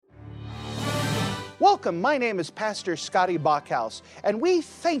Welcome, my name is Pastor Scotty Bachhaus, and we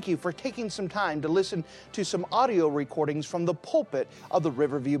thank you for taking some time to listen to some audio recordings from the pulpit of the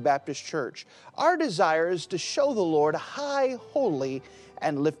Riverview Baptist Church. Our desire is to show the Lord high, holy,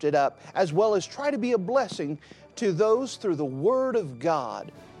 and lifted up, as well as try to be a blessing to those through the Word of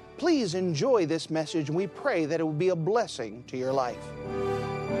God. Please enjoy this message, and we pray that it will be a blessing to your life.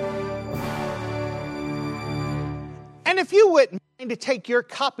 And if you wouldn't mind to take your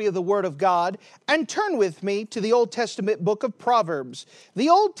copy of the Word of God and turn with me to the Old Testament book of Proverbs. The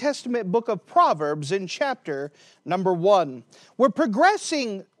Old Testament book of Proverbs in chapter number 1. We're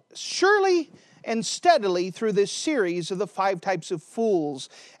progressing surely and steadily through this series of the 5 types of fools.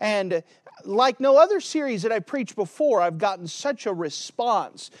 And like no other series that I preached before, I've gotten such a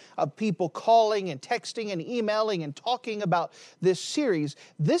response of people calling and texting and emailing and talking about this series.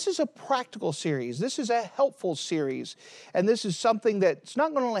 This is a practical series. This is a helpful series. And this is something that's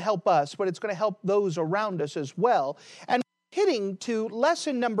not going to only help us, but it's going to help those around us as well. And hitting to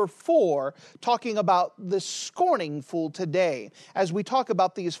lesson number 4, talking about the scorning fool today, as we talk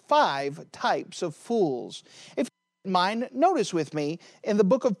about these 5 types of fools. If you mind, notice with me in the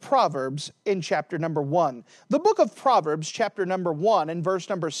book of Proverbs in chapter number 1. The book of Proverbs, chapter number 1, and verse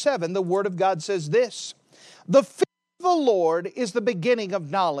number 7, the Word of God says this: "The fear of the Lord is the beginning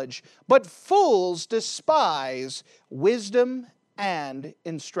of knowledge, but fools despise wisdom and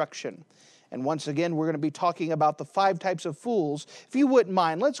instruction." And once again, we're going to be talking about the 5 types of fools. If you wouldn't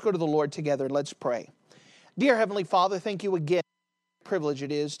mind, let's go to the Lord together and let's pray. Dear Heavenly Father, thank you again. Privilege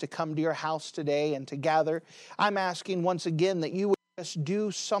it is to come to your house today and to gather. I'm asking once again that you would just do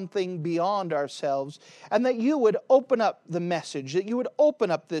something beyond ourselves, and that you would open up the message, that you would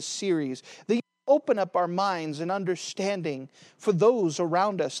open up this series, that you would open up our minds and understanding for those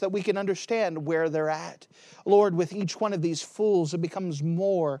around us, that we can understand where they're at. Lord, with each one of these fools, it becomes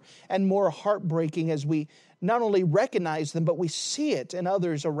more and more heartbreaking as we not only recognize them, but we see it in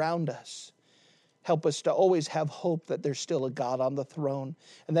others around us. Help us to always have hope that there's still a God on the throne,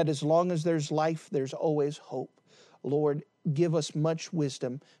 and that as long as there's life, there's always hope. Lord, give us much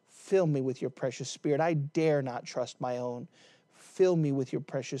wisdom. Fill me with your precious Spirit. I dare not trust my own. Fill me with your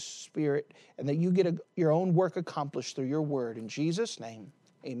precious Spirit, and that you get your own work accomplished through your word. In Jesus' name,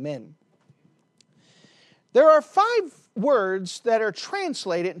 amen. There are 5 words that are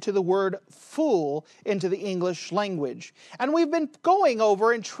translated into the word fool into the English language. And we've been going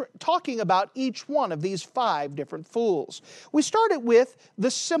over and talking about each one of these 5 different fools. We started with the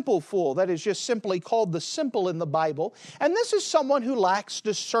simple fool, that is just simply called the simple in the Bible. And this is someone who lacks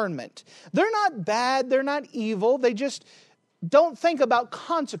discernment. They're not bad, they're not evil, they just don't think about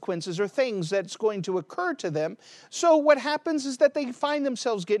consequences or things that's going to occur to them. So what happens is that they find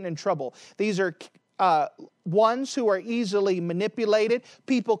themselves getting in trouble. These are ones who are easily manipulated.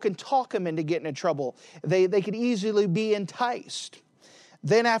 People can talk them into getting in trouble. They can easily be enticed.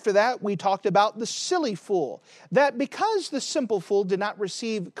 Then after that, we talked about the silly fool. That because the simple fool did not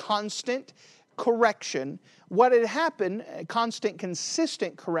receive constant correction, what had happened, constant,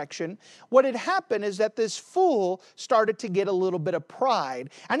 consistent correction, what had happened is that this fool started to get a little bit of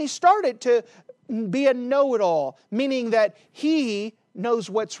pride. And he started to be a know-it-all, meaning that he knows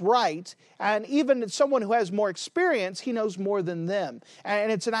what's right, and even someone who has more experience, he knows more than them. And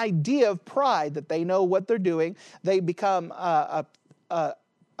it's an idea of pride that they know what they're doing. They become a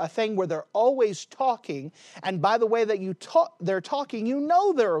thing where they're always talking, and by the way that they're talking, you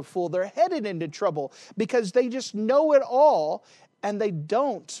know they're a fool. They're headed into trouble because they just know it all, and they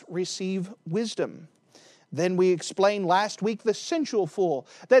don't receive wisdom. Then we explained last week the sensual fool,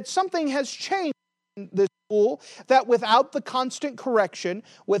 that something has changed in this fool, that without the constant correction,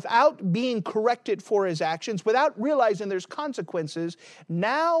 without being corrected for his actions, without realizing there's consequences,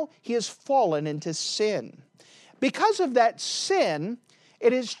 now he has fallen into sin. Because of that sin,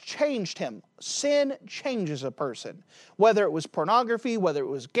 it has changed him. Sin changes a person. Whether it was pornography, whether it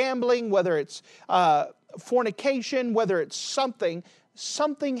was gambling, whether it's fornication, whether it's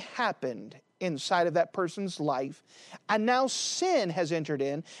something happened inside of that person's life, and now sin has entered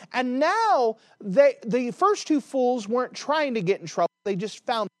in, and now the first 2 fools weren't trying to get in trouble, they just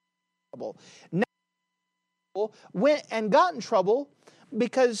found trouble. Now went and got in trouble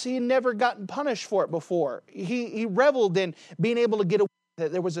because he had never gotten punished for it before. He reveled in being able to get away with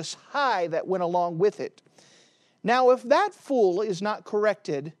it. There was this high that went along with it. Now if that fool is not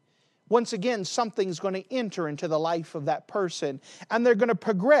corrected, once again, something's going to enter into the life of that person, and they're going to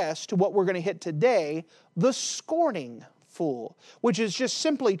progress to what we're going to hit today, the scorning fool, which is just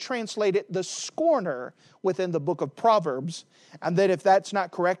simply translated the scorner within the book of Proverbs. And then if that's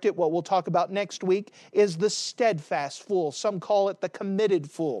not corrected, what we'll talk about next week is the steadfast fool. Some call it the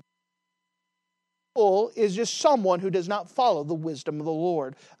committed fool. fool is just someone who does not follow the wisdom of the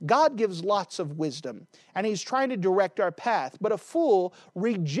Lord. God gives lots of wisdom, and He's trying to direct our path, but a fool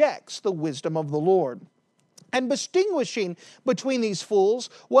rejects the wisdom of the Lord. And distinguishing between these fools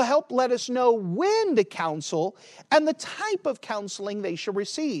will help let us know when to counsel and the type of counseling they should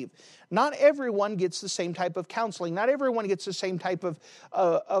receive. Not everyone gets the same type of counseling. Not everyone gets the same type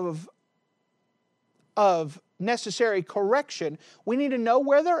of necessary correction. We need to know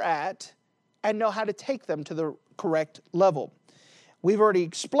where they're at and know how to take them to the correct level. We've already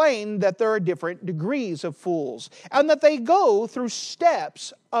explained that there are different degrees of fools and that they go through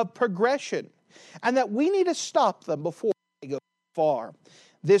steps of progression, and that we need to stop them before they go far.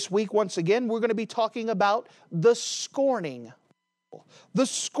 This week, once again, we're going to be talking about the scorning fool. The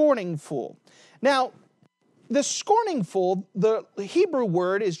scorning fool. Now, the scorning fool, the Hebrew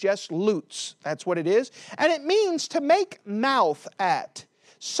word is just lutz. That's what it is. And it means to make mouth at.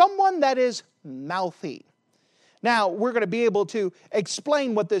 Someone that is mouthy. Now, we're going to be able to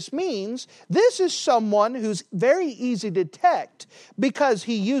explain what this means. This is someone who's very easy to detect because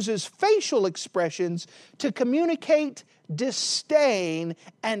he uses facial expressions to communicate disdain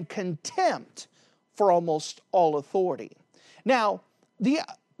and contempt for almost all authority. Now,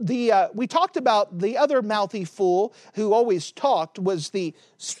 we talked about the other mouthy fool who always talked was the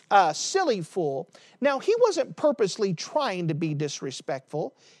silly fool. Now, he wasn't purposely trying to be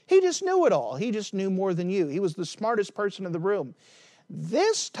disrespectful. He just knew it all. He just knew more than you. He was the smartest person in the room.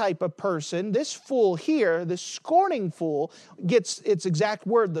 This type of person, this fool here, the scorning fool, gets its exact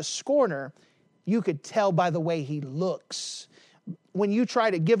word, the scorner. You could tell by the way he looks. When you try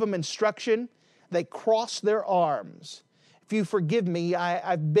to give them instruction, they cross their arms. If you forgive me,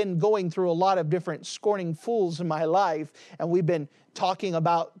 I've been going through a lot of different scorning fools in my life, and we've been talking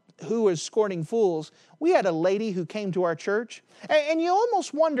about who is scorning fools. We had a lady who came to our church, and you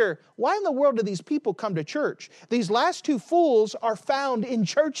almost wonder, why in the world do these people come to church? These last two fools are found in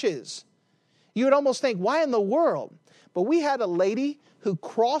churches. You would almost think, why in the world? But we had a lady who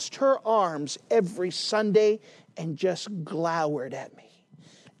crossed her arms every Sunday and just glowered at me.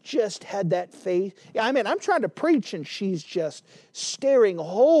 Just had that face. I mean, I'm trying to preach and she's just staring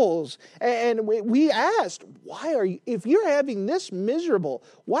holes. And we asked, why are you, if you're having this miserable,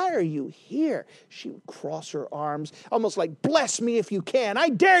 why are you here? She would cross her arms, almost like, bless me if you can. I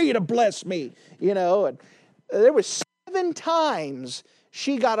dare you to bless me. You know, and there were 7 times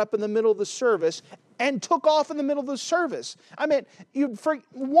she got up in the middle of the service and took off in the middle of the service. I mean,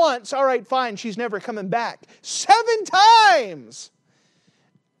 once, all right, fine, she's never coming back. 7 times!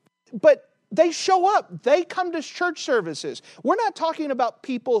 But they show up. They come to church services. We're not talking about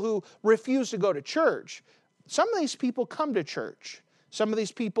people who refuse to go to church. Some of these people come to church. Some of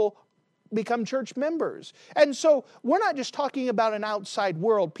these people become church members. And so we're not just talking about an outside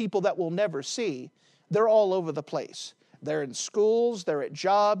world, people that we'll never see. They're all over the place. They're in schools, they're at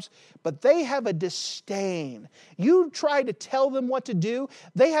jobs, but they have a disdain. You try to tell them what to do,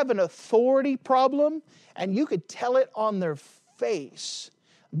 they have an authority problem, and you could tell it on their face.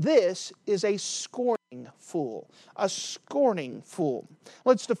 This is a scorning fool. A scorning fool.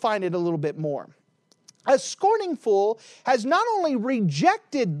 Let's define it a little bit more. A scorning fool has not only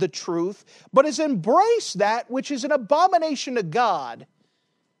rejected the truth, but has embraced that which is an abomination to God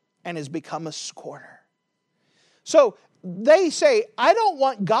and has become a scorner. So they say, I don't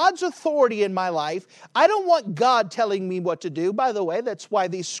want God's authority in my life. I don't want God telling me what to do. By the way, that's why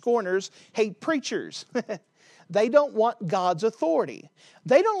these scorners hate preachers. They don't want God's authority.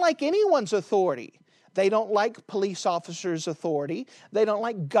 They don't like anyone's authority. They don't like police officers' authority. They don't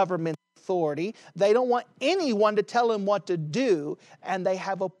like government authority. They don't want anyone to tell them what to do, and they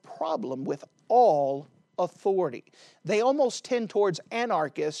have a problem with all authority. They almost tend towards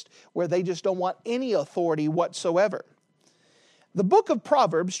anarchist, where they just don't want any authority whatsoever. The book of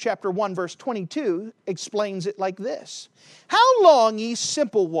Proverbs, chapter 1, verse 22, explains it like this. How long, ye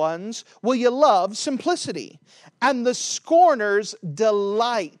simple ones, will ye love simplicity? And the scorners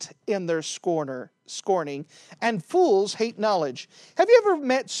delight in their scorning, and fools hate knowledge. Have you ever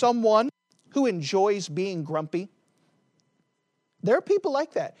met someone who enjoys being grumpy? There are people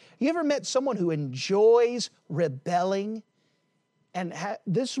like that. You ever met someone who enjoys rebelling? And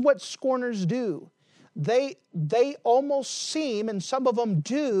this is what scorners do. They almost seem, and some of them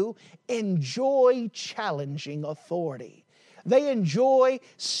do, enjoy challenging authority. They enjoy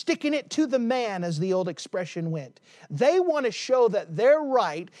sticking it to the man, as the old expression went. They want to show that they're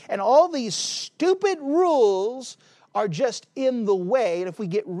right, and all these stupid rules are just in the way. And if we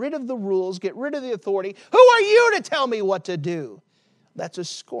get rid of the rules, get rid of the authority, who are you to tell me what to do? That's a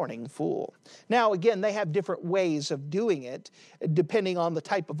scorning fool. Now, again, they have different ways of doing it, depending on the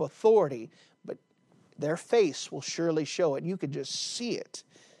type of authority. But their face will surely show it. You could just see it.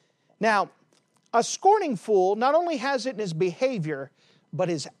 Now, a scorning fool not only has it in his behavior, but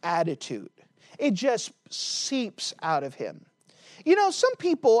his attitude. It just seeps out of him. You know, some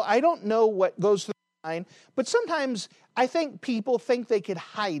people, I don't know what goes through their mind, but sometimes I think people think they could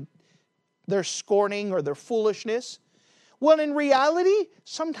hide their scorning or their foolishness. Well, in reality,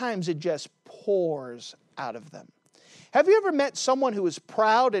 sometimes it just pours out of them. Have you ever met someone who was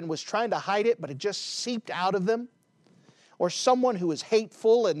proud and was trying to hide it, but it just seeped out of them? Or someone who is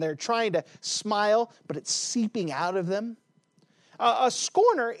hateful and they're trying to smile, but it's seeping out of them? A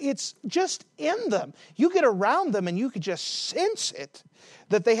scorner, it's just in them. You get around them and you could just sense it,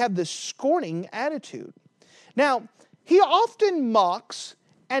 that they have this scorning attitude. Now, he often mocks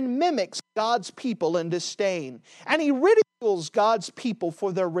and mimics God's people in disdain. And he ridicules God's people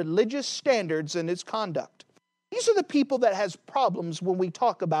for their religious standards and his conduct. These are the people that has problems when we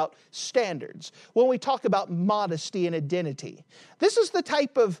talk about standards, when we talk about modesty and identity. This is the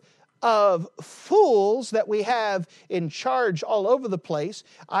type of fools that we have in charge all over the place.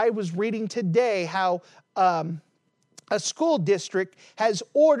 I was reading today how a school district has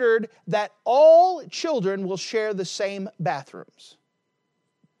ordered that all children will share the same bathrooms.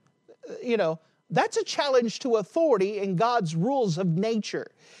 You know, that's a challenge to authority and God's rules of nature.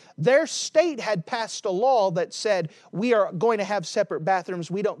 Their state had passed a law that said, we are going to have separate bathrooms.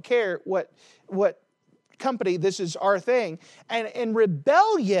 We don't care what company, this is our thing. And in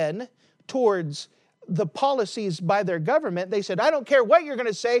rebellion towards the policies by their government, they said, I don't care what you're going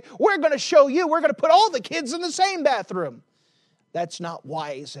to say. We're going to show you. We're going to put all the kids in the same bathroom. That's not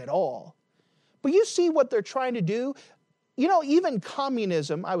wise at all. But you see what they're trying to do? You know, even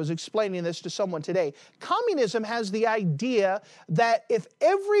communism, I was explaining this to someone today, communism has the idea that if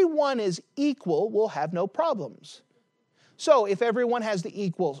everyone is equal, we'll have no problems. So if everyone has the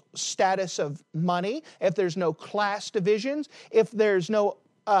equal status of money, if there's no class divisions, if there's no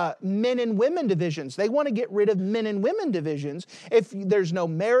men and women divisions, they want to get rid of men and women divisions. If there's no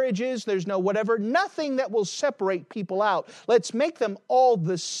marriages, there's no whatever, nothing that will separate people out. Let's make them all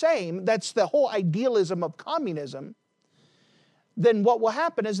the same. That's the whole idealism of communism. Then what will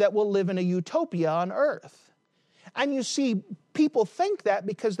happen is that we'll live in a utopia on earth. And you see, people think that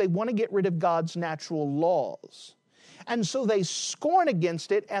because they want to get rid of God's natural laws. And so they scorn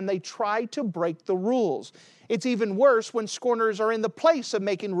against it and they try to break the rules. It's even worse when scorners are in the place of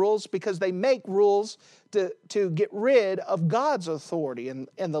making rules because they make rules to get rid of God's authority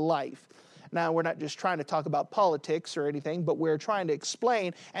in the life. Now, we're not just trying to talk about politics or anything, but we're trying to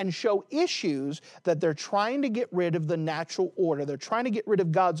explain and show issues that they're trying to get rid of the natural order. They're trying to get rid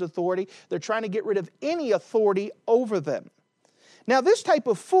of God's authority. They're trying to get rid of any authority over them. Now, this type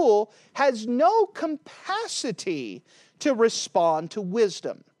of fool has no capacity to respond to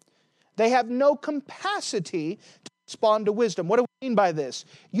wisdom. They have no capacity to respond to wisdom. What do we mean by this?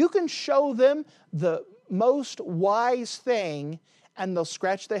 You can show them the most wise thing and they'll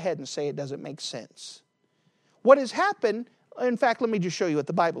scratch their head and say it doesn't make sense. What has happened, in fact, let me just show you what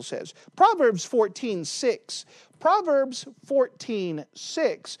the Bible says. Proverbs 14:6. Proverbs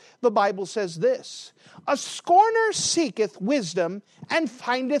 14:6, the Bible says this: a scorner seeketh wisdom and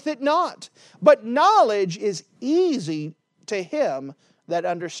findeth it not, but knowledge is easy to him that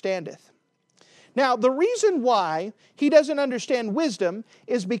understandeth. Now, the reason why he doesn't understand wisdom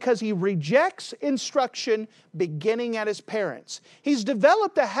is because he rejects instruction beginning at his parents. He's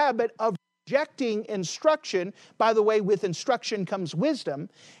developed a habit of rejecting instruction. By the way, with instruction comes wisdom.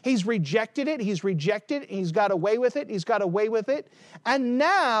 He's rejected it, he's got away with it, and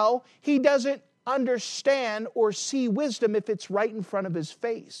now he doesn't understand or see wisdom if it's right in front of his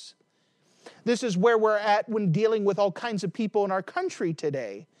face. This is where we're at when dealing with all kinds of people in our country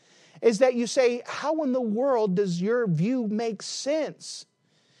today. Is that you say, how in the world does your view make sense?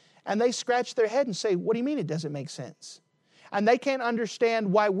 And they scratch their head and say, what do you mean it doesn't make sense? And they can't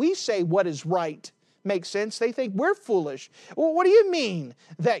understand why we say what is right makes sense. They think we're foolish. Well, what do you mean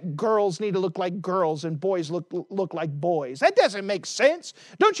that girls need to look like girls and boys look like boys? That doesn't make sense.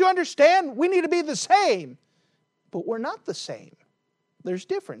 Don't you understand? We need to be the same. But we're not the same. There's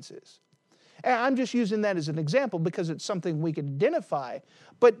differences. And I'm just using that as an example because it's something we can identify.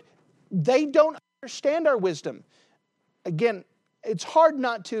 But they don't understand our wisdom. Again, it's hard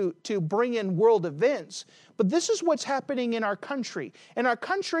not to bring in world events, but this is what's happening in our country. In our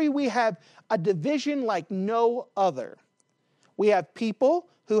country, we have a division like no other. We have people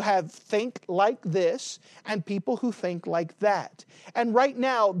who think like this and people who think like that. And right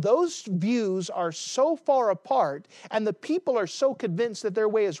now, those views are so far apart and the people are so convinced that their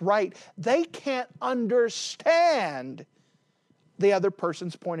way is right, they can't understand the other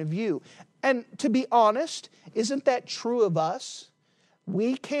person's point of view. And to be honest, isn't that true of us?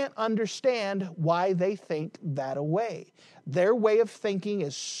 We can't understand why they think that way. Their way of thinking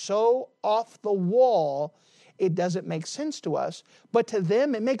is so off the wall, it doesn't make sense to us. But to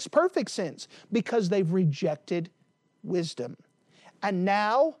them, it makes perfect sense because they've rejected wisdom. And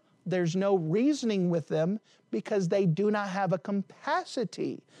now there's no reasoning with them because they do not have a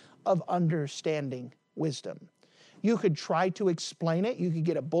capacity of understanding wisdom. You could try to explain it. You could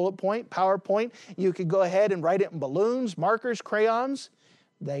get a bullet point, PowerPoint. You could go ahead and write it in balloons, markers, crayons.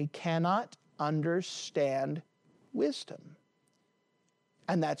 They cannot understand wisdom.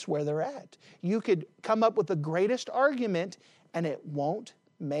 And that's where they're at. You could come up with the greatest argument and it won't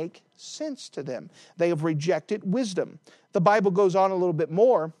make sense to them. They have rejected wisdom. The Bible goes on a little bit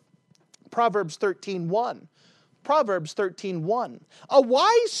more. Proverbs 13:1. Proverbs 13:1. A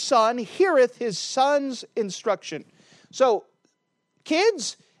wise son heareth his son's instruction. So,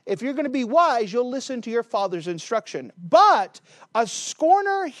 kids, if you're going to be wise, you'll listen to your father's instruction. But a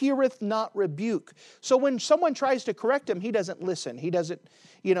scorner heareth not rebuke. So when someone tries to correct him, he doesn't listen. He doesn't,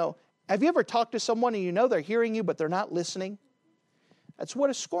 have you ever talked to someone and they're hearing you, but they're not listening? That's what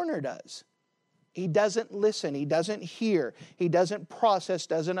a scorner does. He doesn't listen. He doesn't hear. He doesn't process,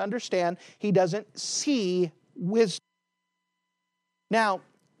 doesn't understand. He doesn't see wisdom. Now,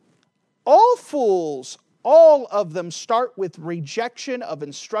 all fools, all of them start with rejection of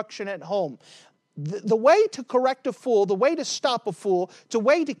instruction at home. The way to correct a fool, the way to stop a fool, the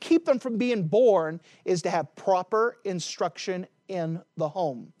way to keep them from being born is to have proper instruction in the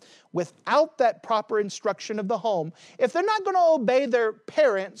home. Without that proper instruction of the home, if they're not going to obey their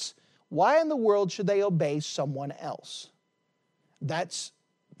parents, why in the world should they obey someone else? That's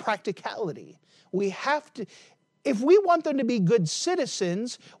practicality. We have to, if we want them to be good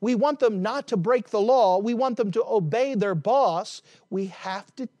citizens, we want them not to break the law, we want them to obey their boss, we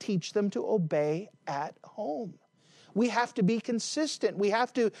have to teach them to obey at home. We have to be consistent. We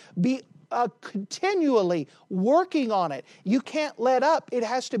have to be continually working on it. You can't let up. It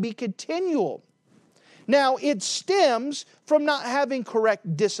has to be continual. Now, it stems from not having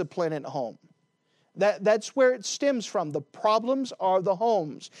correct discipline at home. That's where it stems from. The problems are the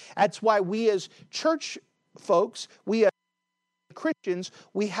homes. That's why we as church folks, we as Christians,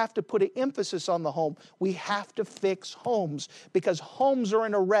 we have to put an emphasis on the home. We have to fix homes because homes are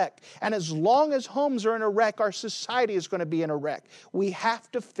in a wreck. And as long as homes are in a wreck, our society is going to be in a wreck. We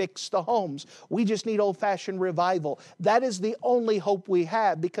have to fix the homes. We just need old-fashioned revival. That is the only hope we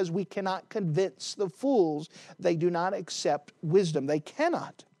have because we cannot convince the fools. They do not accept wisdom. They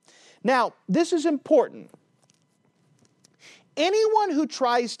cannot. Now, this is important. Anyone who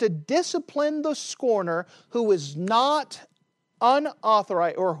tries to discipline the scorner who is not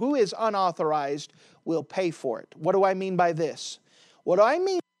unauthorized or who is unauthorized will pay for it. What do I mean by this? What do I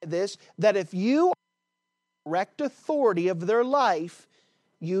mean by this? That if you are the direct authority of their life,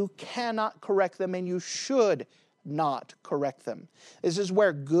 you cannot correct them and you should not correct them. This is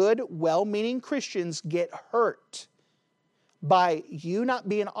where good, well-meaning Christians get hurt. By you not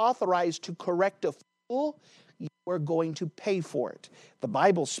being authorized to correct a fool, you are going to pay for it. The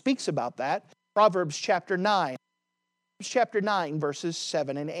Bible speaks about that. Proverbs chapter 9. Chapter 9, verses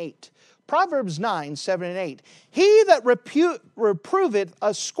 7 and 8. Proverbs 9, 7 and 8. He that reproveth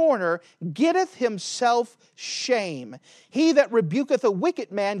a scorner getteth himself shame. He that rebuketh a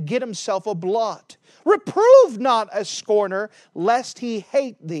wicked man get himself a blot. Reprove not a scorner, lest he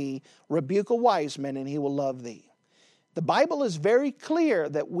hate thee. Rebuke a wise man, and he will love thee. The Bible is very clear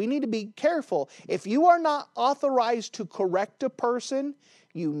that we need to be careful. If you are not authorized to correct a person,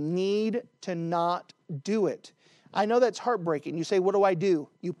 you need to not do it. I know that's heartbreaking. You say, what do?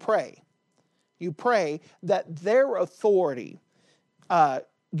 You pray. You pray that their authority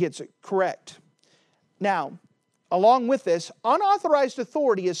gets it correct. Now, along with this, unauthorized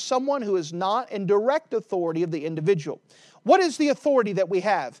authority is someone who is not in direct authority of the individual. What is the authority that we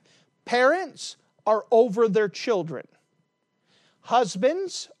have? Parents are over their children.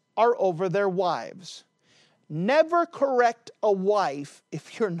 Husbands are over their wives. Never correct a wife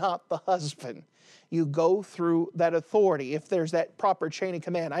if you're not the husband. You go through that authority if there's that proper chain of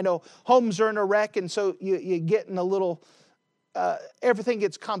command. I know homes are in a wreck, and so you get in a little, everything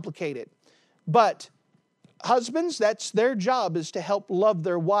gets complicated. But husbands, that's their job, is to help love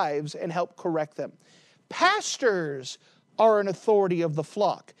their wives and help correct them. Pastors are an authority of the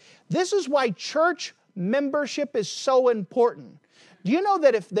flock. This is why church membership is so important. Do you know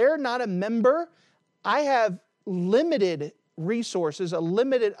that if they're not a member, I have limited resources, a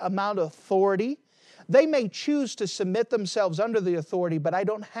limited amount of authority. They may choose to submit themselves under the authority, but I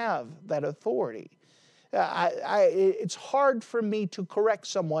don't have that authority. It's hard for me to correct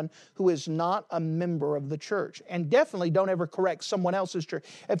someone who is not a member of the church. And definitely don't ever correct someone else's church.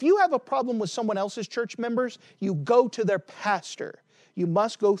 If you have a problem with someone else's church members, you go to their pastor. You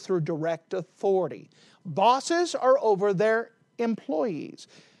must go through direct authority. Bosses are over their employees.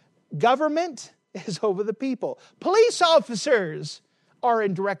 Government is over the people. Police officers are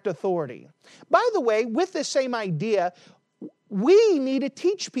in direct authority. By the way, with the same idea, we need to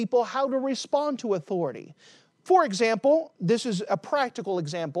teach people how to respond to authority. For example, this is a practical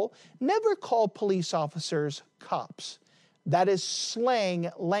example, never call police officers cops. That is slang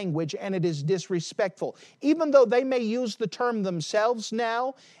language and it is disrespectful. Even though they may use the term themselves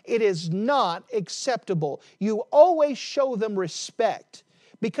now, it is not acceptable. You always show them respect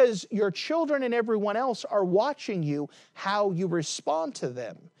because your children and everyone else are watching you, how you respond to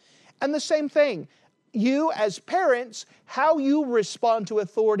them. And the same thing, you as parents, how you respond to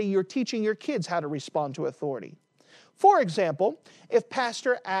authority, you're teaching your kids how to respond to authority. For example, if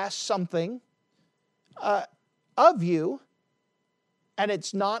pastor asks something of you, and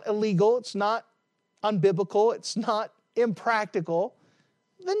it's not illegal, it's not unbiblical, it's not impractical,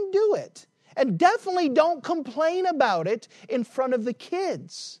 then do it. And definitely don't complain about it in front of the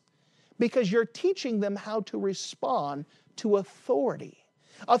kids, because you're teaching them how to respond to authority.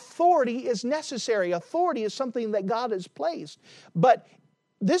 Authority is necessary. Authority is something that God has placed. But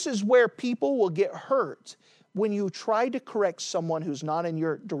this is where people will get hurt when you try to correct someone who's not in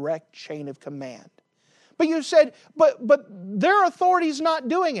your direct chain of command. But you said, but their authority's not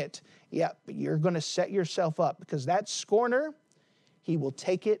doing it. Yeah, but you're going to set yourself up, because that scorner, he will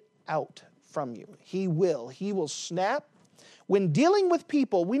take it out from you. He will snap. When dealing with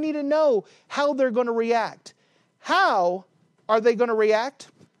people, we need to know how they're going to react. How are they going to react?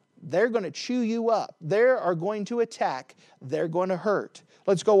 They're going to chew you up. They are going to attack. They're going to hurt.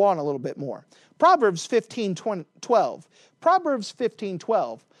 Let's go on a little bit more. Proverbs 15:12. Proverbs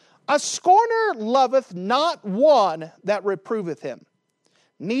 15:12. A scorner loveth not one that reproveth him,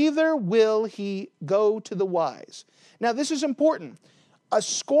 neither will he go to the wise. Now this is important. A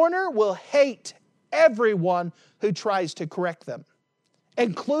scorner will hate everyone who tries to correct them,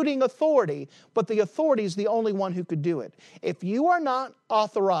 including authority, but the authority is the only one who could do it. If you are not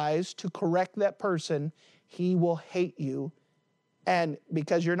authorized to correct that person, he will hate you. And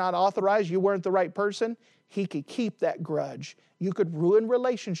because you're not authorized, you weren't the right person, he could keep that grudge. You could ruin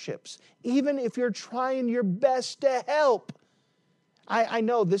relationships, even if you're trying your best to help. I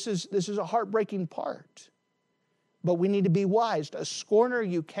know this is a heartbreaking part, but we need to be wise. A scorner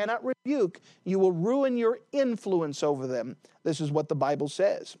you cannot rebuke. You will ruin your influence over them. This is what the Bible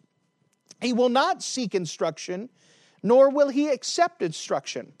says. He will not seek instruction, nor will he accept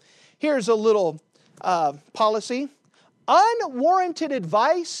instruction. Here's a little policy. Unwarranted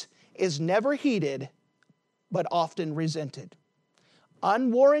advice is never heeded, but often resented.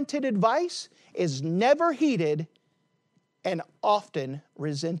 Unwarranted advice is never heeded and often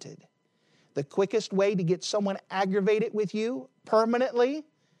resented. The quickest way to get someone aggravated with you permanently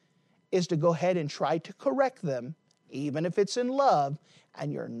is to go ahead and try to correct them, even if it's in love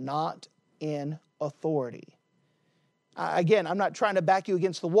and you're not in authority. Again, I'm not trying to back you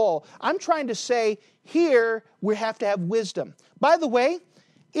against the wall. I'm trying to say here we have to have wisdom. By the way,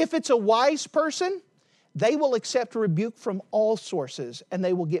 if it's a wise person, they will accept rebuke from all sources, and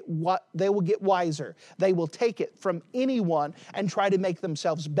they will get wiser. They will take it from anyone and try to make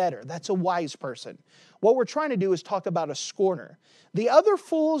themselves better. That's a wise person. What we're trying to do is talk about a scorner. The other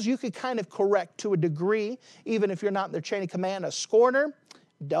fools you could kind of correct to a degree, even if you're not in their chain of command. A scorner,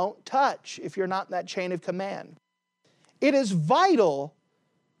 don't touch if you're not in that chain of command. It is vital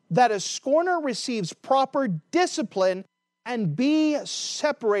that a scorner receives proper discipline and be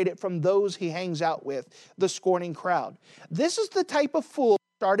separated from those he hangs out with, the scorning crowd. This is the type of fool,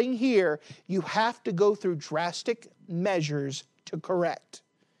 starting here, you have to go through drastic measures to correct.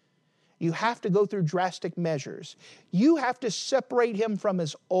 You have to go through drastic measures. You have to separate him from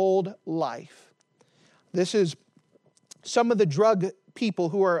his old life. This is some of the drug people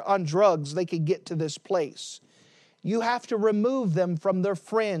who are on drugs, they could get to this place. You have to remove them from their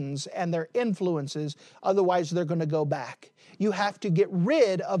friends and their influences, otherwise they're going to go back. You have to get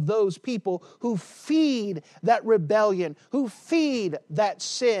rid of those people who feed that rebellion, who feed that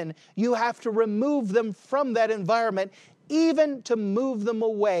sin. You have to remove them from that environment, even to move them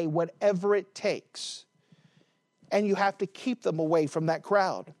away, whatever it takes. And you have to keep them away from that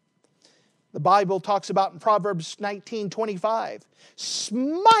crowd. The Bible talks about in Proverbs 19:25,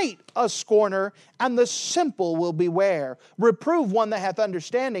 smite a scorner, and the simple will beware. Reprove one that hath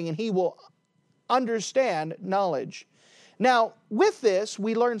understanding, and he will understand knowledge. Now, with this,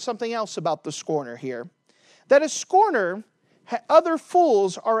 we learn something else about the scorner here. That a scorner, other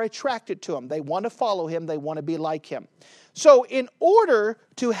fools are attracted to him. They want to follow him. They want to be like him. So in order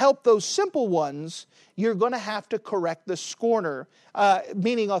to help those simple ones, you're going to have to correct the scorner,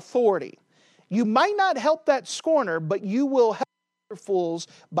 meaning authority. You might not help that scorner, but you will help other fools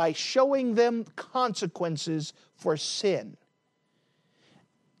by showing them consequences for sin.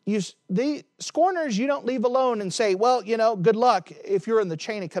 The scorners you don't leave alone and say, well, good luck if you're in the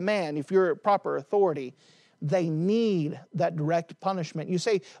chain of command, if you're at proper authority. They need that direct punishment. You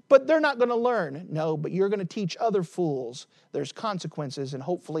say, but they're not going to learn. No, but you're going to teach other fools there's consequences and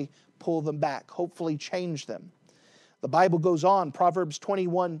hopefully pull them back, hopefully change them. The Bible goes on, Proverbs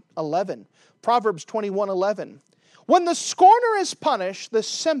 21:11. Proverbs 21:11. When the scorner is punished, the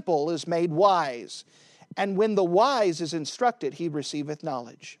simple is made wise. And when the wise is instructed, he receiveth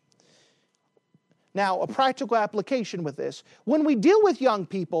knowledge. Now, a practical application with this. When we deal with young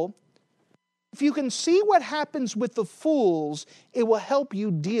people, if you can see what happens with the fools, it will help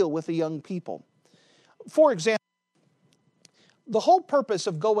you deal with the young people. For example, the whole purpose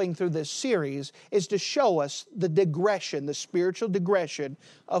of going through this series is to show us the digression, the spiritual digression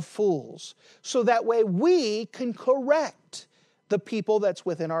of fools. So that way we can correct the people that's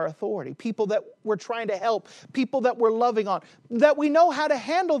within our authority, people that we're trying to help, people that we're loving on, that we know how to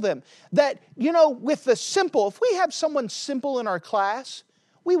handle them. That, with the simple, if we have someone simple in our class,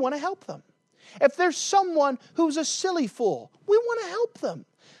 we want to help them. If there's someone who's a silly fool, we want to help them.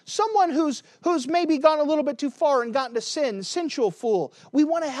 Someone who's maybe gone a little bit too far and gotten to sin, sensual fool, we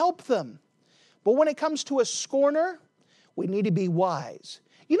want to help them. But when it comes to a scorner, we need to be wise.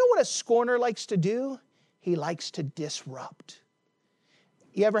 You know what a scorner likes to do? He likes to disrupt.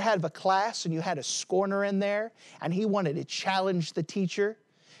 You ever had a class and you had a scorner in there and he wanted to challenge the teacher?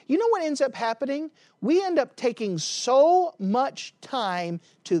 You know what ends up happening? We end up taking so much time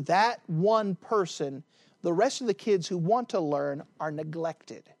to that one person. The rest of the kids who want to learn are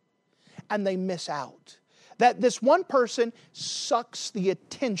neglected and they miss out. That this one person sucks the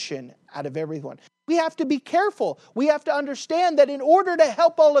attention out of everyone. We have to be careful. We have to understand that in order to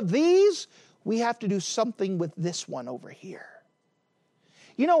help all of these, we have to do something with this one over here.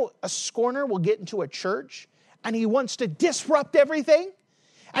 A scorner will get into a church and he wants to disrupt everything.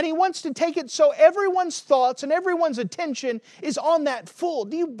 And he wants to take it so everyone's thoughts and everyone's attention is on that fool.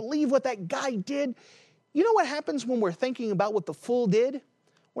 Do you believe what that guy did? You know what happens when we're thinking about what the fool did?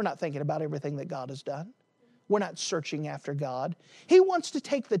 We're not thinking about everything that God has done. We're not searching after God. He wants to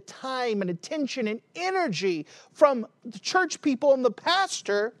take the time and attention and energy from the church people and the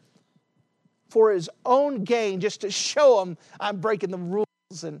pastor for his own gain, just to show them I'm breaking the rules.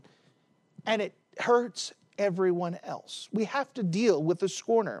 And it hurts everyone else. We have to deal with the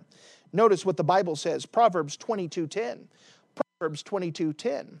scorner. Notice what the Bible says, Proverbs 22:10. Proverbs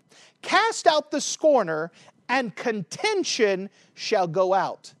 22:10. Cast out the scorner, and contention shall go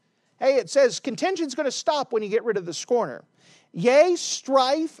out. Hey, it says contention's going to stop when you get rid of the scorner. Yea,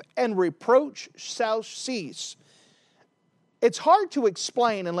 strife and reproach shall cease. It's hard to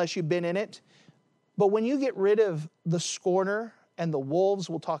explain unless you've been in it, but when you get rid of the scorner and the wolves,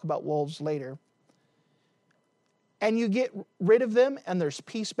 we'll talk about wolves later, and you get rid of them and there's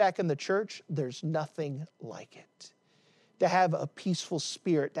peace back in the church, there's nothing like it. To have a peaceful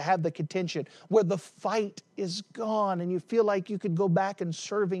spirit, to have the contention where the fight is gone and you feel like you could go back and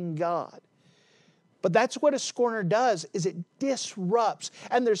serving God. But that's what a scorner does, is it disrupts,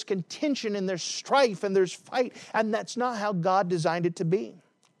 and there's contention and there's strife and there's fight, and that's not how God designed it to be.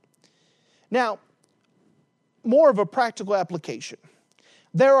 Now, more of a practical application.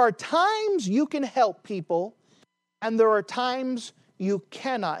 There are times you can help people, and there are times you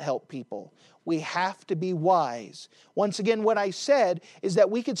cannot help people. We have to be wise. Once again, what I said is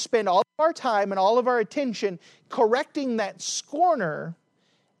that we could spend all of our time and all of our attention correcting that scorner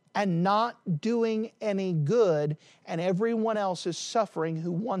and not doing any good, and everyone else is suffering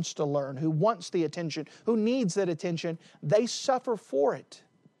who wants to learn, who wants the attention, who needs that attention. They suffer for it.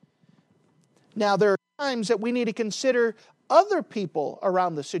 Now, there are times that we need to consider other people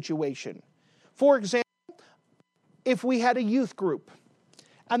around the situation. For example, if we had a youth group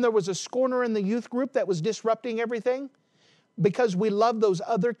and there was a scorner in the youth group that was disrupting everything, because we love those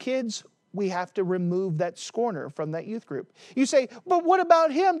other kids, we have to remove that scorner from that youth group. You say, but what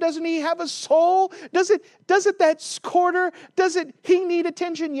about him? Doesn't he have a soul? Doesn't that scorner, he need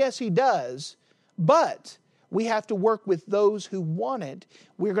attention? Yes, he does. But we have to work with those who want it.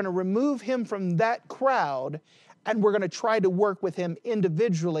 We're going to remove him from that crowd, and we're going to try to work with him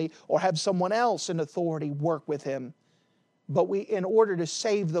individually or have someone else in authority work with him. But in order to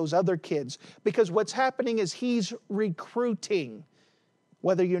save those other kids, because what's happening is he's recruiting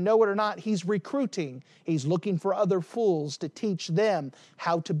Whether you know it or not, he's recruiting. He's looking for other fools to teach them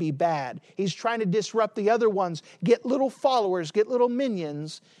how to be bad. He's trying to disrupt the other ones, get little followers, get little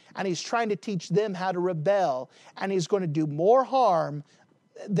minions, and he's trying to teach them how to rebel. And he's going to do more harm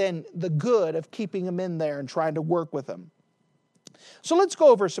than the good of keeping them in there and trying to work with them. So let's go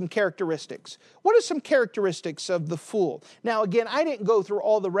over some characteristics. What are some characteristics of the fool? Now again, I didn't go through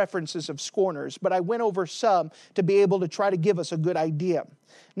all the references of scorners, but I went over some to be able to try to give us a good idea.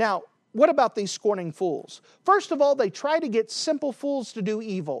 Now, what about these scorning fools? First of all, they try to get simple fools to do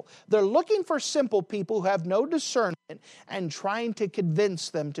evil. They're looking for simple people who have no discernment and trying to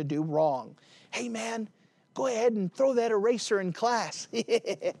convince them to do wrong. Hey man, go ahead and throw that eraser in class.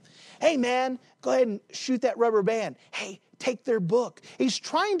 Hey man, go ahead and shoot that rubber band. Hey, take their book. He's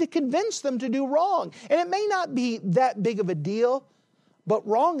trying to convince them to do wrong. And it may not be that big of a deal, but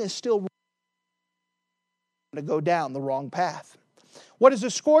wrong is still wrong, to go down the wrong path. What is a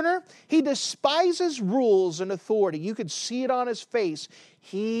scorner? He despises rules and authority. You could see it on his face.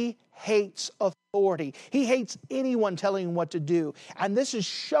 He hates authority. He hates anyone telling him what to do. And this is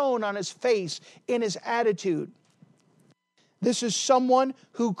shown on his face in his attitude. This is someone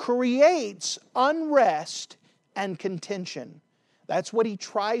who creates unrest and contention. That's what he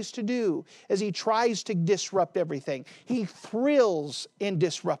tries to do, as he tries to disrupt everything. He thrills in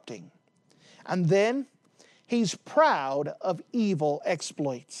disrupting. And then he's proud of evil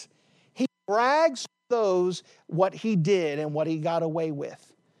exploits. He brags to those what he did and what he got away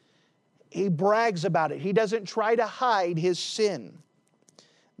with. He brags about it. He doesn't try to hide his sin.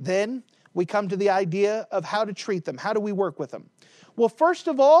 Then we come to the idea of how to treat them. How do we work with them? Well, first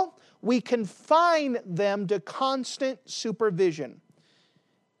of all, we confine them to constant supervision.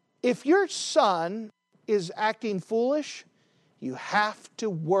 If your son is acting foolish, you have to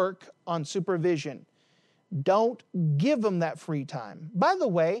work on supervision. Don't give them that free time. By the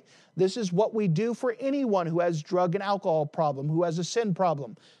way, this is what we do for anyone who has drug and alcohol problem, who has a sin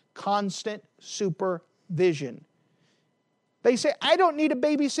problem. Constant supervision. They say, I don't need a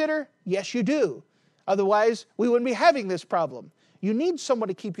babysitter. Yes, you do. Otherwise, we wouldn't be having this problem. You need someone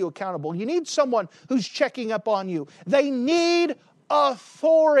to keep you accountable. You need someone who's checking up on you. They need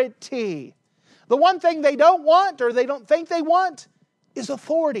authority. The one thing they don't want, or they don't think they want, is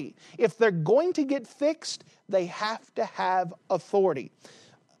authority. If they're going to get fixed, they have to have authority.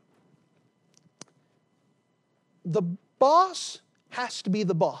 The boss has to be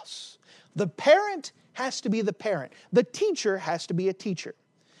the boss. The parent has to be the parent. The teacher has to be a teacher.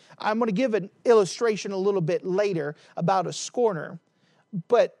 I'm going to give an illustration a little bit later about a scorner,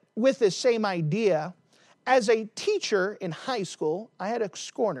 but with this same idea, as a teacher in high school, I had a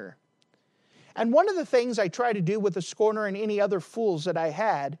scorner. And one of the things I try to do with a scorner and any other fools that I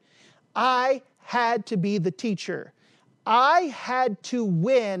had to be the teacher. I had to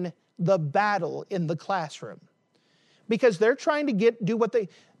win the battle in the classroom because they're trying to do what they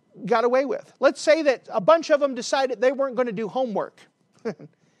got away with. Let's say that a bunch of them decided they weren't going to do homework.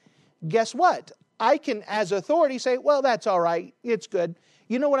 Guess what? I can, as authority, say, well, that's all right. It's good.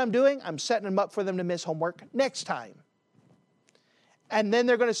 You know what I'm doing? I'm setting them up for them to miss homework next time. And then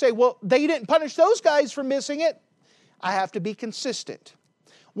they're going to say, well, they didn't punish those guys for missing it. I have to be consistent.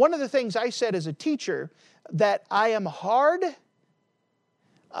 One of the things I said as a teacher, that I am hard.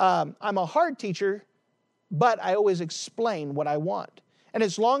 I'm a hard teacher, but I always explain what I want. And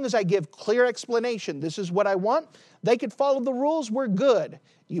as long as I give clear explanation, this is what I want, they could follow the rules, we're good.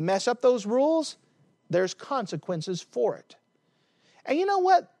 You mess up those rules, there's consequences for it. And you know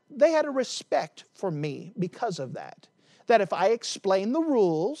what? They had a respect for me because of that. That if I explain the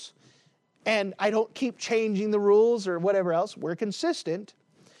rules, and I don't keep changing the rules or whatever else, we're consistent,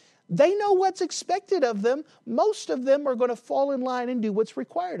 they know what's expected of them. Most of them are going to fall in line and do what's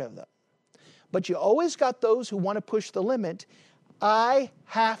required of them. But you always got those who want to push the limit. I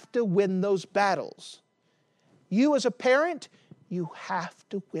have to win those battles. You as a parent, you have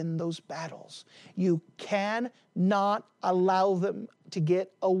to win those battles. You cannot allow them to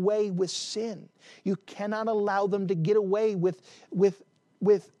get away with sin. You cannot allow them to get away with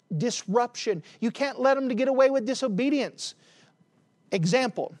disruption. You can't let them to get away with disobedience.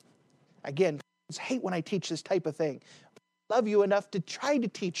 Example. Again, I hate when I teach this type of thing. I love you enough to try to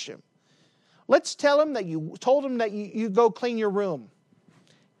teach them. Let's tell them that you told them that you go clean your room.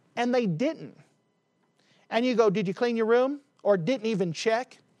 And they didn't. And you go, did you clean your room? Or didn't even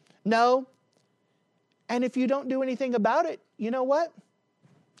check? No. And if you don't do anything about it, you know what?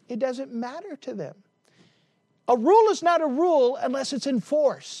 It doesn't matter to them. A rule is not a rule unless it's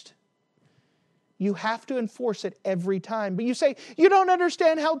enforced. You have to enforce it every time. But you say, you don't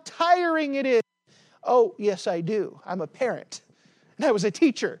understand how tiring it is. Oh, yes, I do. I'm a parent. and I was a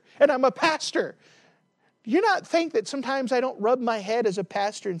teacher, and I'm a pastor. Do you not think that sometimes I don't rub my head as a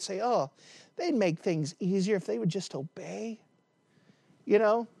pastor and say, oh, they'd make things easier if they would just obey? You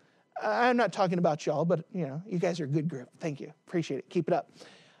know, I'm not talking about y'all, but, you know, you guys are a good group. Thank you. Appreciate it. Keep it up.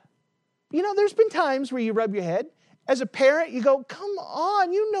 You know, there's been times where you rub your head. As a parent, you go, come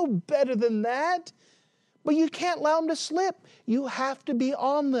on, you know better than that. But you can't allow them to slip. You have to be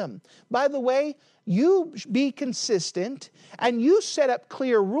on them. By the way, you be consistent and you set up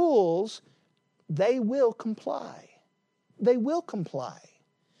clear rules, they will comply. They will comply.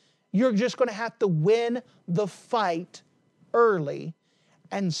 You're just going to have to win the fight early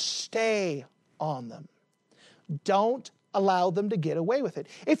and stay on them. Don't allow them to get away with it.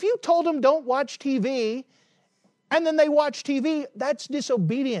 If you told them don't watch TV, and then they watch TV, that's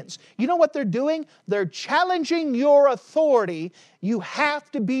disobedience. You know what they're doing? They're challenging your authority. You have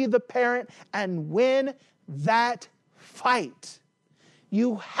to be the parent and win that fight.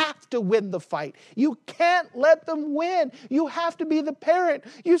 You have to win the fight. You can't let them win. You have to be the parent.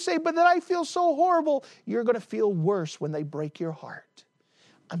 You say, but then I feel so horrible. You're going to feel worse when they break your heart.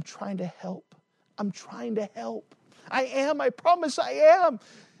 I'm trying to help. I'm trying to help. I am. I promise I am.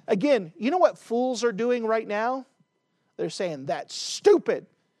 Again, you know what fools are doing right now? They're saying, that's stupid.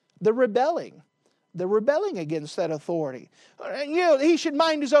 They're rebelling. They're rebelling against that authority. You know, he should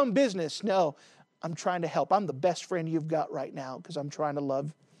mind his own business. No, I'm trying to help. I'm the best friend you've got right now because I'm trying to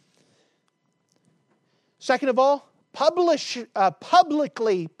love. Second of all,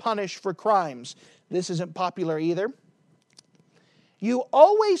 publicly punish for crimes. This isn't popular either. You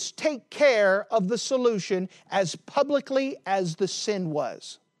always take care of the solution as publicly as the sin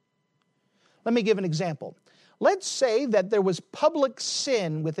was. Let me give an example. Let's say that there was public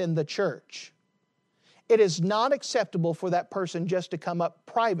sin within the church. It is not acceptable for that person just to come up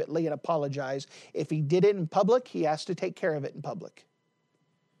privately and apologize. If he did it in public, he has to take care of it in public.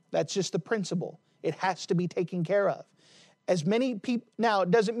 That's just the principle. It has to be taken care of. As many people, now it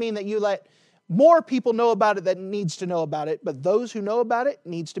doesn't mean that you let more people know about it that needs to know about it, but those who know about it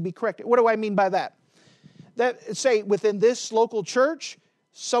needs to be corrected. What do I mean by that? That, say, within this local church,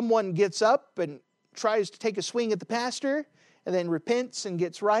 someone gets up and tries to take a swing at the pastor and then repents and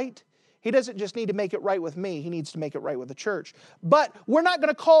gets right. He doesn't just need to make it right with me. He needs to make it right with the church. But we're not going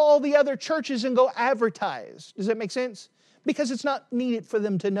to call all the other churches and go advertise. Does that make sense? Because it's not needed for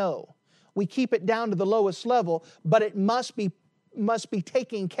them to know. We keep it down to the lowest level, but it must be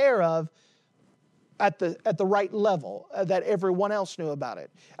taken care of at the right level, that everyone else knew about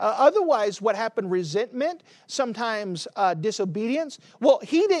it. Otherwise, what happened? Resentment, sometimes disobedience. Well,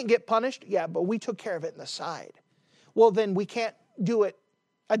 he didn't get punished. Yeah, but we took care of it in the side. Well, then we can't do it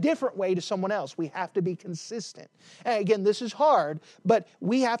a different way to someone else. We have to be consistent. And again, this is hard, but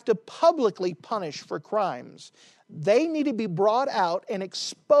we have to publicly punish for crimes. They need to be brought out and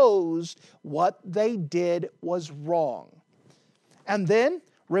exposed what they did was wrong. And then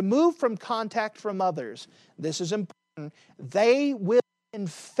remove from contact from others. This is important. They will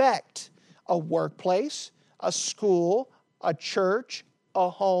infect a workplace, a school, a church, a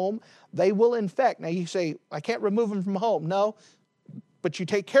home. They will infect. Now you say, I can't remove them from home. No, but you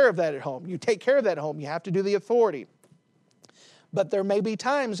take care of that at home. You take care of that at home. You have to do the authority. But there may be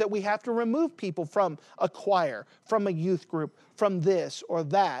times that we have to remove people from a choir, from a youth group, from this or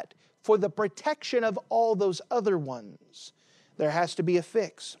that, for the protection of all those other ones. There has to be a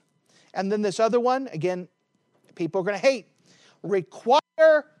fix. And then this other one, again, people are going to hate. Require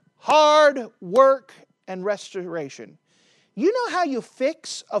hard work and restoration. You know how you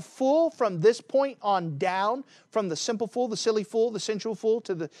fix a fool from this point on down? From the simple fool, the silly fool, the sensual fool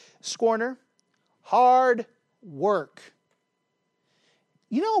to the scorner? Hard work.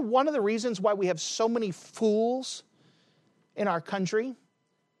 You know one of the reasons why we have so many fools in our country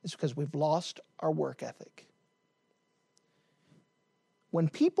is because we've lost our work ethic. When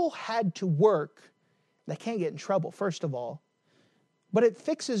people had to work, they can't get in trouble, first of all. But it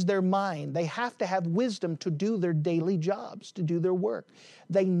fixes their mind. They have to have wisdom to do their daily jobs, to do their work.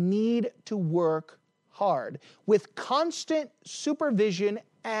 They need to work hard with constant supervision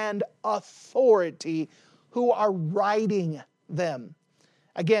and authority who are guiding them.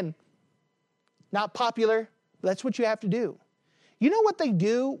 Again, not popular, but that's what you have to do. You know what they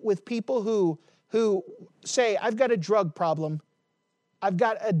do with people who say, I've got a drug problem, I've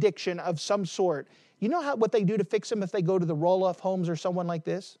got addiction of some sort. You know what they do to fix them if they go to the roll-off homes or someone like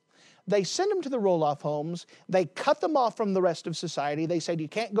this? They send them to the roll-off homes. They cut them off from the rest of society. They say, you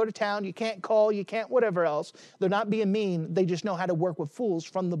can't go to town, you can't call, you can't whatever else. They're not being mean. They just know how to work with fools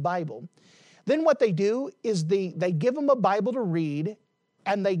from the Bible. Then what they do is they give them a Bible to read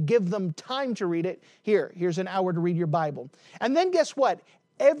and they give them time to read it. Here's an hour to read your Bible. And then guess what?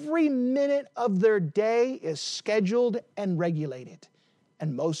 Every minute of their day is scheduled and regulated,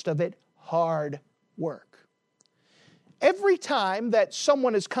 and most of it hard work. Every time that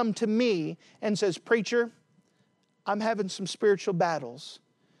someone has come to me and says, "Preacher, I'm having some spiritual battles.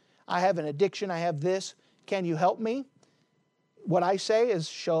 I have an addiction, I have this. Can you help me?" What I say is,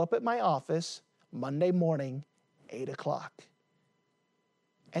 show up at my office Monday morning, 8 o'clock.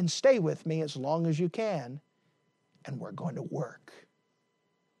 And stay with me as long as you can, and we're going to work.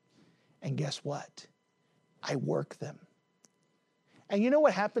 And guess what? I work them. And you know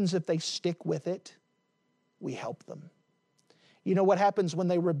what happens if they stick with it? We help them. You know what happens when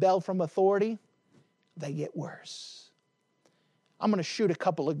they rebel from authority? They get worse. I'm going to shoot a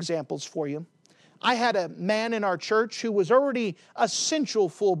couple examples for you. I had a man in our church who was already a sensual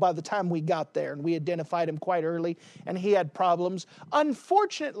fool by the time we got there, and we identified him quite early, and he had problems.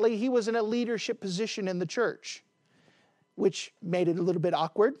 Unfortunately, he was in a leadership position in the church, which made it a little bit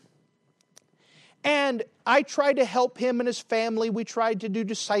awkward. And I tried to help him and his family. We tried to do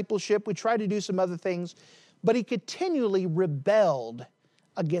discipleship. We tried to do some other things, but he continually rebelled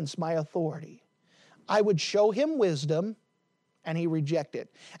against my authority. I would show him wisdom, and he rejected.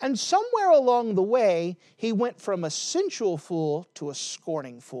 And somewhere along the way, he went from a sensual fool to a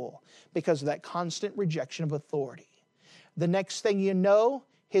scorning fool because of that constant rejection of authority. The next thing you know,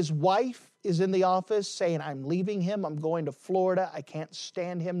 his wife is in the office saying, "I'm leaving him. I'm going to Florida. I can't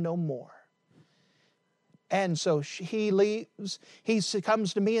stand him no more." And so he leaves. He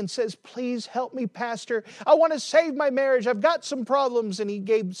comes to me and says, "Please help me, Pastor. I want to save my marriage. I've got some problems." And he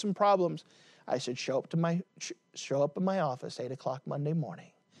gave some problems. I said, show up in my office 8 o'clock Monday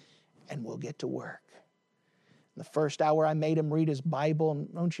morning, and we'll get to work. The first hour I made him read his Bible,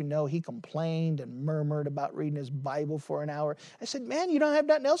 and don't you know, he complained and murmured about reading his Bible for an hour. I said, "Man, you don't have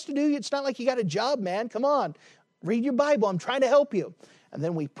nothing else to do. It's not like you got a job, man. Come on, read your Bible. I'm trying to help you." And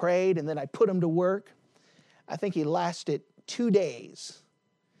then we prayed, and then I put him to work. I think he lasted 2 days.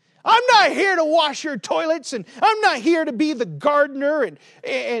 "I'm not here to wash your toilets, and I'm not here to be the gardener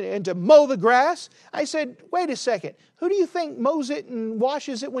and to mow the grass." I said, "Wait a second. Who do you think mows it and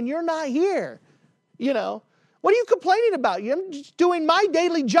washes it when you're not here? You know, what are you complaining about? I'm just doing my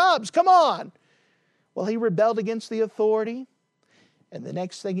daily jobs. Come on." Well, he rebelled against the authority. And the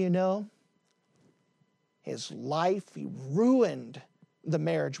next thing you know, his life, he ruined the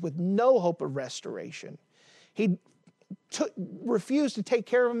marriage with no hope of restoration. He refused to take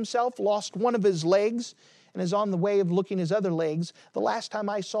care of himself, lost one of his legs, and is on the way of looking his other legs. The last time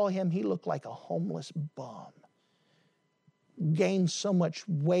I saw him, he looked like a homeless bum. Gained so much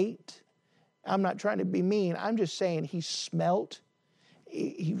weight. I'm not trying to be mean. I'm just saying he smelt.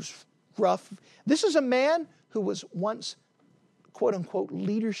 He was rough. This is a man who was once, quote unquote,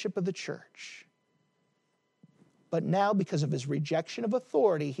 leadership of the church. But now, because of his rejection of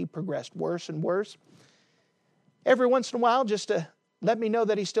authority, he progressed worse and worse. Every once in a while, just to let me know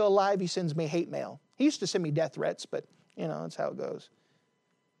that he's still alive, he sends me hate mail. He used to send me death threats, but, you know, that's how it goes.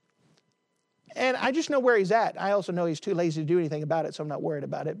 And I just know where he's at. I also know he's too lazy to do anything about it, so I'm not worried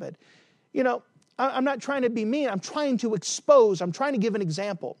about it. But, you know, I'm not trying to be mean. I'm trying to expose. I'm trying to give an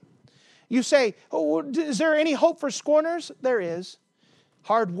example. You say, "Oh, is there any hope for scorners?" There is.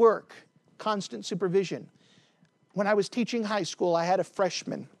 Hard work, constant supervision. When I was teaching high school, I had a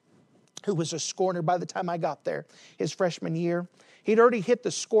freshman who was a scorner by the time I got there, his freshman year. He'd already hit the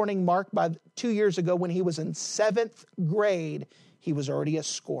scorning mark by 2 years ago when he was in 7th grade. He was already a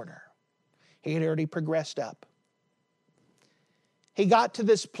scorner. He had already progressed up. He got to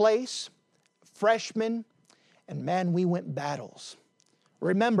this place, freshman, and man, we went battles.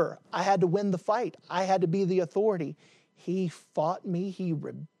 Remember, I had to win the fight. I had to be the authority. He fought me. He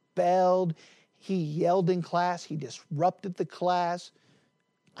rebelled. He yelled in class. He disrupted the class.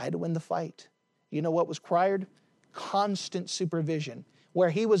 I had to win the fight. You know what was required? Constant supervision. Where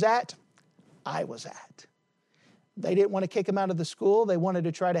he was at, I was at. They didn't want to kick him out of the school. They wanted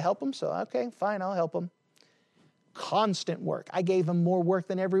to try to help him. So, okay, fine, I'll help him. Constant work. I gave him more work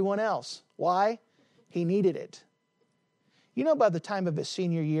than everyone else. Why? He needed it. You know, by the time of his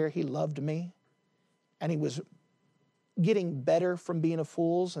senior year, he loved me. And he was getting better from being a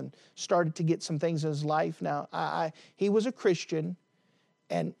fool and started to get some things in his life. Now, he was a Christian.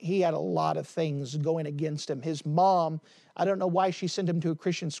 And he had a lot of things going against him. His mom, I don't know why she sent him to a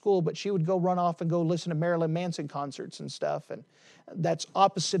Christian school, but she would go run off and go listen to Marilyn Manson concerts and stuff. And that's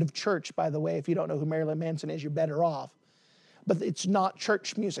opposite of church, by the way. If you don't know who Marilyn Manson is, you're better off. But it's not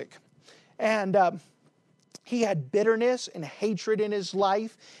church music. And he had bitterness and hatred in his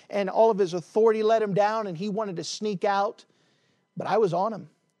life, and all of his authority let him down, and he wanted to sneak out. But I was on them.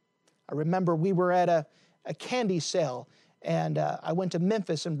 I remember we were at a candy sale, and I went to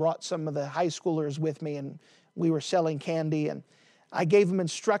Memphis and brought some of the high schoolers with me, and we were selling candy, and I gave them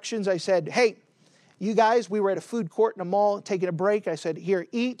instructions. I said, hey, you guys, we were at a food court in a mall taking a break. I said, here,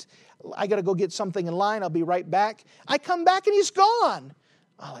 eat. I got to go get something in line. I'll be right back. I come back and he's gone.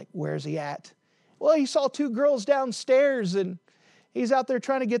 I'm like, where's he at? Well, he saw 2 girls downstairs and he's out there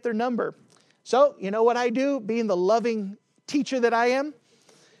trying to get their number. So, you know what I do, being the loving teacher that I am?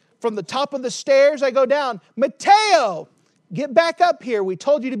 From the top of the stairs, I go down. Mateo, get back up here. We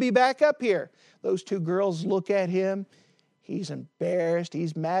told you to be back up here. Those 2 girls look at him. He's embarrassed.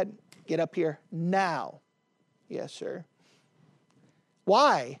 He's mad. Get up here now. Yes, sir.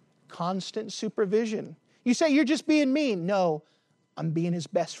 Why? Constant supervision. You say you're just being mean. No, I'm being his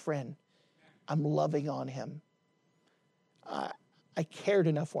best friend. I'm loving on him. I cared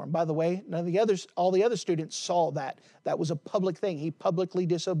enough for him. By the way, all the other students saw that. That was a public thing. He publicly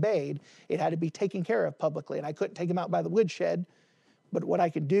disobeyed. It had to be taken care of publicly, and I couldn't take him out by the woodshed. But what I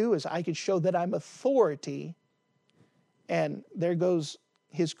could do is I could show that I'm authority, and there goes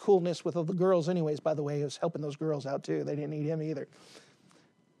his coolness with all the girls anyways. By the way, he was helping those girls out too. They didn't need him either.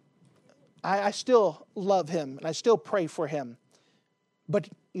 I still love him, and I still pray for him. But,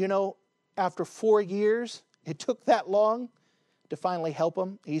 you know, after 4 years, it took that long to finally help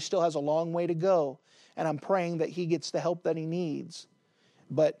him. He still has a long way to go, and I'm praying that he gets the help that he needs.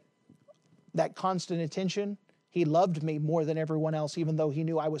 But that constant attention, he loved me more than everyone else, even though he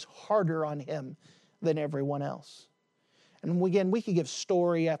knew I was harder on him than everyone else. And again, we could give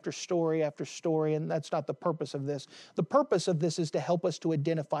story after story after story, and that's not the purpose of this. The purpose of this is to help us to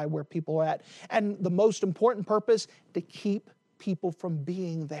identify where people are at. And the most important purpose, to keep people from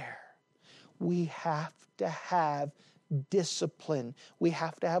being there. We have to have discipline. We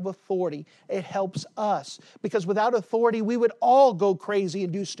have to have authority. It helps us, because without authority, we would all go crazy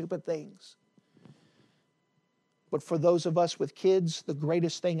and do stupid things. But for those of us with kids, the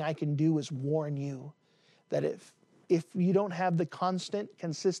greatest thing I can do is warn you that if you don't have the constant,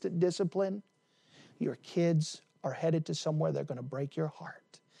 consistent discipline, your kids are headed to somewhere they're going to break your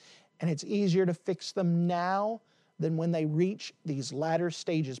heart. And it's easier to fix them now than when they reach these latter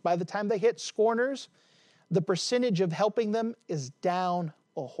stages. By the time they hit scorners, the percentage of helping them is down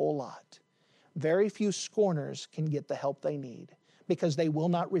a whole lot. Very few scorners can get the help they need because they will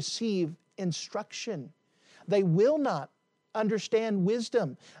not receive instruction. They will not understand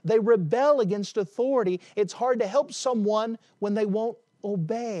wisdom. They rebel against authority. It's hard to help someone when they won't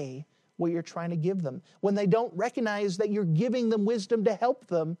obey what you're trying to give them, when they don't recognize that you're giving them wisdom to help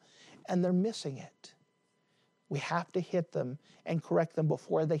them and they're missing it. We have to hit them and correct them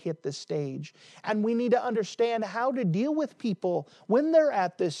before they hit this stage. And we need to understand how to deal with people when they're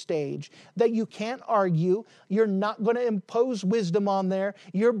at this stage, that you can't argue. You're not going to impose wisdom on there.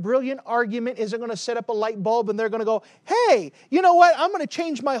 Your brilliant argument isn't going to set up a light bulb and they're going to go, hey, you know what? I'm going to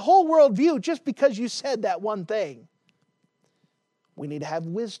change my whole worldview just because you said that one thing. We need to have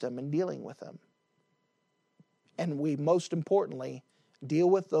wisdom in dealing with them. And we, most importantly, deal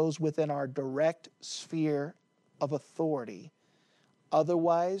with those within our direct sphere of authority.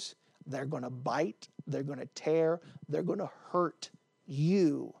 Otherwise, they're going to bite, they're going to tear, they're going to hurt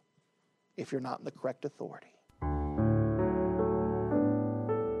you if you're not in the correct authority.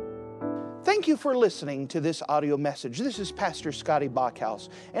 Thank you for listening to this audio message. This is Pastor Scotty Bachhaus,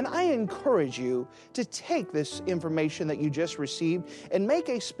 and I encourage you to take this information that you just received and make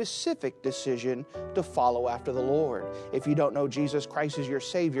a specific decision to follow after the Lord. If you don't know Jesus Christ as your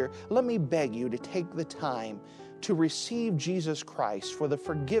Savior, let me beg you to take the time to receive Jesus Christ for the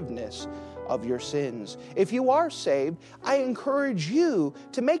forgiveness of your sins. If you are saved, I encourage you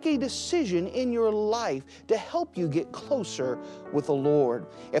to make a decision in your life to help you get closer with the Lord.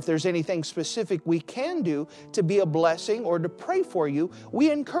 If there's anything specific we can do to be a blessing or to pray for you,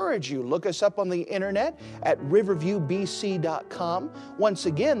 we encourage you. Look us up on the internet at riverviewbc.com. Once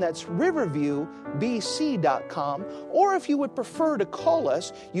again, that's riverviewbc.com. Or if you would prefer to call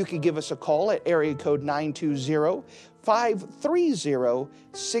us, you can give us a call at area code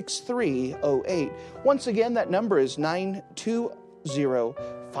 920-530-6308. Once again, that number is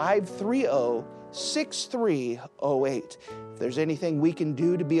 920-530-6308. If there's anything we can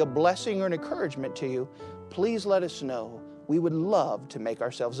do to be a blessing or an encouragement to you, please let us know. We would love to make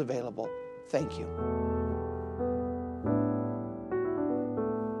ourselves available. Thank you.